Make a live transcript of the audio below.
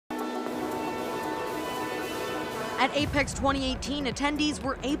At AAPEX 2018, attendees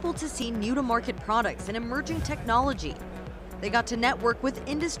were able to see new-to-market products and emerging technology. They got to network with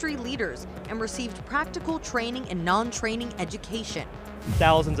industry leaders and received practical training and non-training education.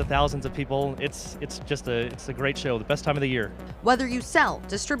 Thousands and thousands of people. It's a great show, the best time of the year. Whether you sell,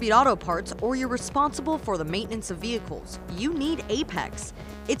 distribute auto parts, or you're responsible for the maintenance of vehicles, you need AAPEX.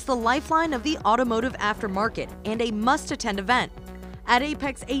 It's the lifeline of the automotive aftermarket and a must-attend event. At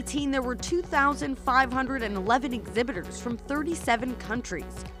AAPEX18, there were 2,511 exhibitors from 37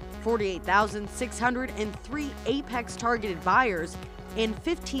 countries, 48,603 AAPEX-targeted buyers, and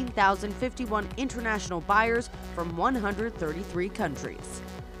 15,051 international buyers from 133 countries.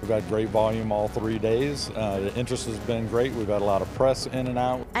 We've had great volume all 3 days. The interest has been great. We've had a lot of press in and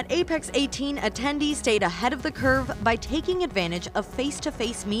out. At AAPEX18, attendees stayed ahead of the curve by taking advantage of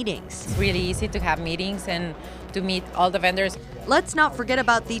face-to-face meetings. It's really easy to have meetings and to meet all the vendors. Let's not forget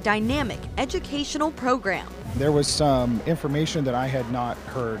about the dynamic educational program. There was some information that I had not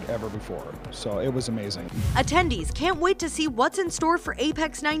heard ever before, so it was amazing. Attendees can't wait to see what's in store for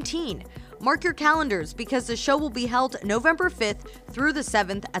AAPEX19. Mark your calendars because the show will be held November 5th through the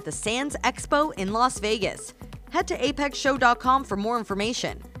 7th at the Sands Expo in Las Vegas. Head to apexshow.com for more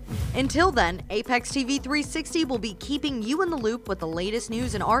information. Until then, AAPEX TV 360 will be keeping you in the loop with the latest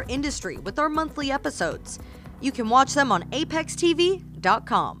news in our industry with our monthly episodes. You can watch them on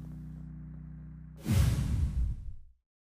apextv.com.